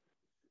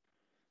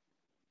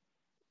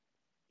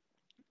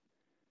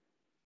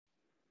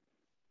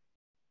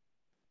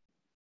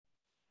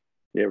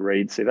 Yeah,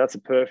 Reed, see, that's a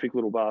perfect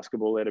little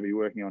basketball there to be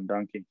working on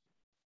dunking.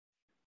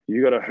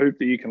 You got a hoop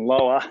that you can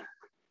lower.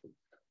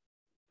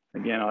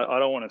 Again, I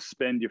don't want to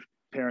spend your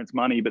parents'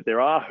 money, but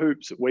there are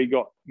hoops that we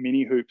got,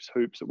 mini hoops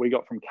that we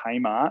got from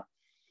Kmart.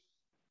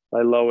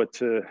 They lower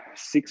to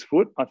 6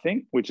 foot, I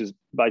think, which is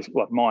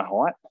basically like my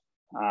height.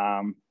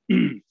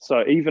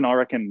 So even I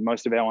reckon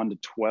most of our under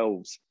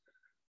 12s,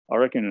 I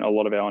reckon a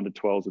lot of our under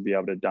 12s would be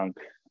able to dunk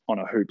on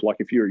a hoop. Like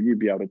if you'd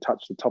be able to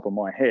touch the top of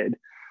my head,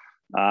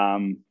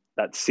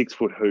 that 6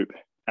 foot hoop,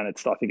 and I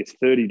think it's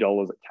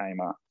 $30 at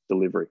Kmart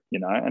delivery, you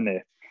know, and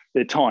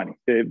they're tiny.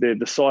 They're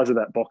the size of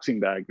that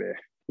boxing bag there.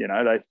 You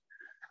know,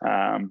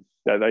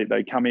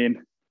 they come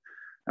in,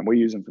 and we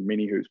use them for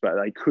mini hoops, but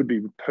they could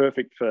be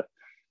perfect for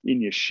in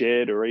your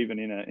shed or even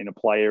in a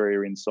play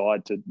area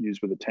inside to use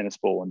with a tennis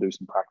ball and do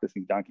some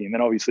practicing dunking. And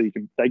then obviously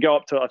they go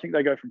up to, I think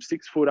they go from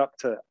 6 foot up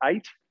to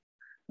 8.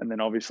 And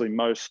then obviously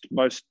most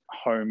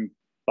home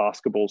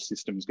basketball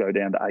systems go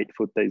down to 8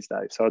 foot these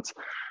days. So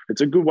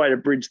it's a good way to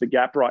bridge the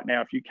gap right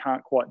now. If you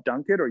can't quite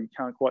dunk it or you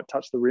can't quite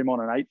touch the rim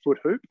on an 8 foot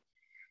hoop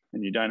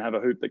and you don't have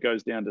a hoop that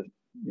goes down to,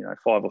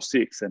 5 or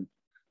 6, then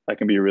that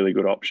can be a really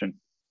good option.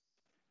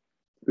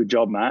 Good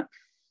job, Matt.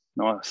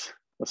 Nice.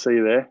 I'll see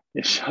you there.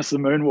 It's just the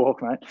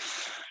moonwalk, mate.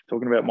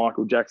 Talking about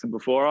Michael Jackson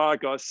before. All right,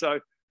 guys. So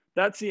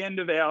that's the end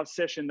of our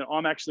session that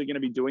I'm actually going to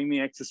be doing the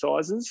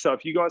exercises. So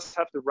if you guys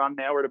have to run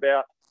now, we're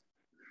about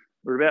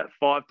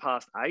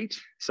 8:05.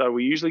 So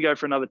we usually go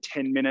for another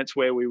 10 minutes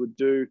where we would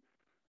do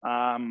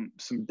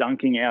some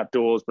dunking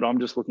outdoors, but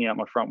I'm just looking out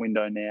my front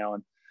window now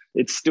and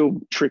it's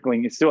still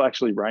trickling. It's still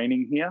actually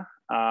raining here.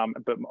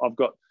 But I've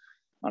got,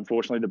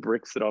 unfortunately, the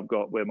bricks that I've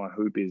got where my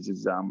hoop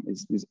is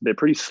they're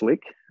pretty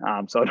slick.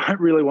 So I don't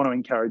really want to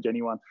encourage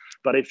anyone.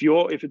 But if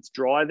it's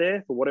dry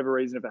there for whatever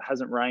reason, if it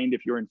hasn't rained,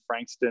 if you're in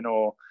Frankston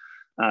or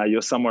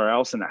you're somewhere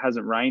else and it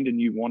hasn't rained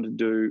and you want to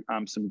do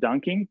some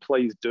dunking,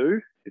 please do.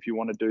 If you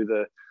want to do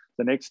the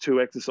next 2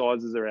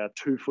 exercises are our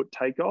 2 foot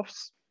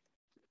takeoffs.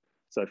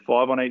 So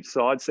 5 on each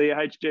side. See you,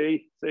 HG.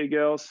 See you,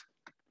 girls.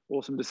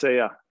 Awesome to see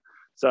you.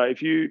 So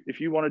if you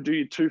want to do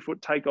your 2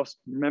 foot takeoffs,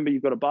 remember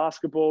you've got a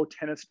basketball,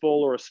 tennis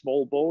ball, or a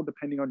small ball,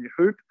 depending on your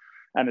hoop.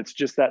 And it's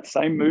just that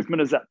same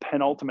movement as that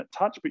penultimate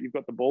touch, but you've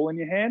got the ball in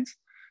your hands.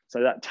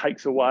 So that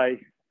takes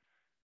away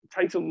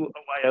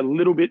a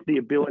little bit the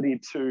ability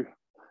to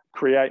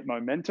create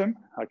momentum,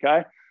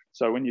 okay?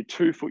 So when you're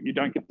 2 foot, you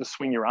don't get to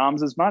swing your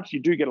arms as much.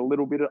 You do get a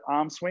little bit of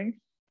arm swing,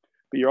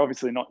 but you're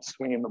obviously not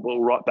swinging the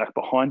ball right back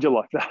behind you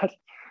like that.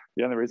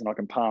 The only reason I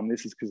can palm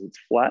this is because it's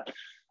flat.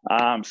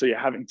 So you're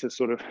having to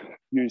sort of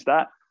use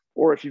that.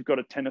 Or if you've got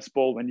a tennis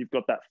ball, then you've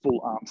got that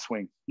full arm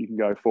swing you can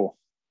go for.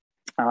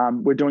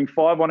 We're doing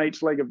 5 on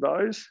each leg of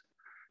those.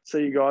 See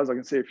you guys. I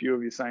can see a few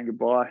of you saying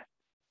goodbye.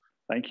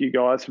 Thank you,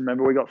 guys.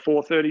 Remember, we got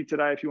 4:30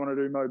 today if you want to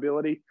do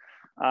mobility.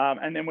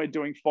 And then we're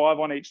doing 5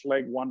 on each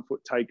leg, 1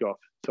 foot takeoff.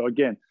 So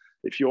again,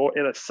 if you're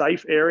in a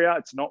safe area,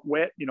 it's not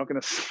wet, you're not going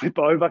to slip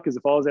over, because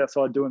if I was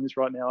outside doing this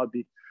right now,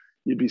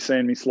 you'd be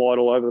seeing me slide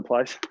all over the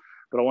place.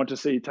 But I want to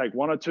see you take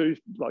 1 or 2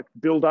 like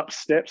build up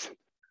steps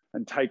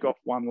and take off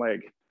one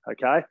leg,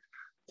 okay?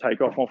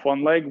 Take off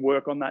one leg,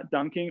 work on that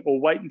dunking,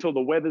 or wait until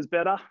the weather's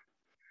better.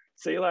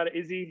 See you later,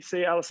 Izzy. See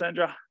you,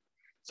 Alessandra.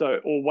 So,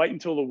 or wait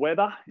until the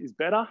weather is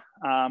better.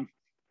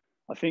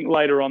 I think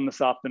later on this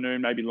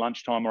afternoon, maybe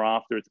lunchtime or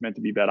after, it's meant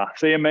to be better.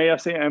 See you, Mia.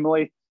 See you,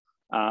 Emily.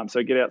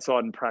 So get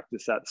outside and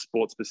practice that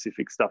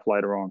sport-specific stuff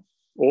later on.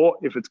 Or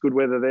if it's good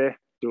weather there,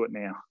 do it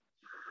now.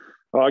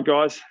 All right,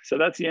 guys. So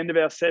that's the end of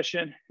our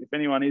session. If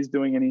anyone is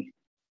doing any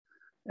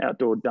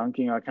outdoor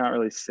dunking, I can't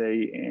really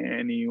see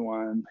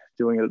anyone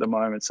doing it at the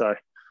moment. So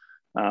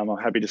I'm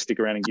happy to stick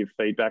around and give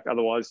feedback.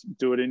 Otherwise,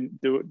 do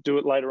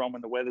it later on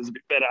when the weather's a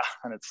bit better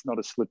and it's not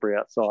as slippery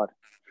outside.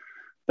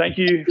 Thank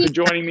you for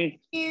joining me,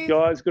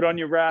 guys. Good on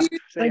your wrap. See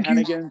you,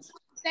 Hannigans.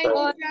 See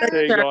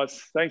you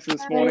guys. Thanks for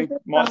this morning.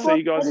 Might see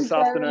you guys this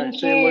afternoon.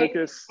 See you,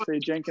 Lucas. See you,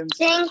 Jenkins.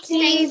 Thanks,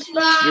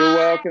 bye. You're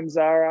welcome,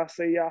 Zara.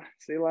 See ya.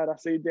 See you later.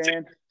 See you,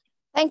 Dan.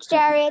 Thanks,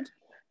 Jared.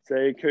 See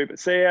you, Cooper.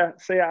 See ya,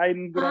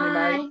 Aiden. Good on you,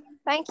 mate.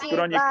 Thank you. Good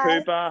on you, Bye.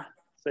 Cooper.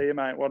 See you,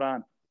 mate. Well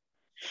done.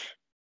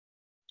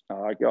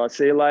 All right, guys.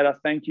 See you later.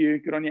 Thank you.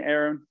 Good on you,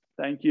 Aaron.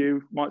 Thank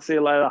you. Might see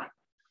you later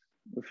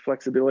with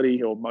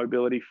flexibility or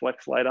mobility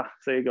flex later.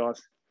 See you guys.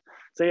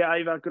 See you,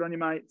 Ava. Good on you,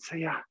 mate.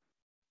 See ya.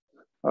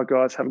 All right,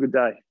 guys. Have a good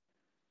day.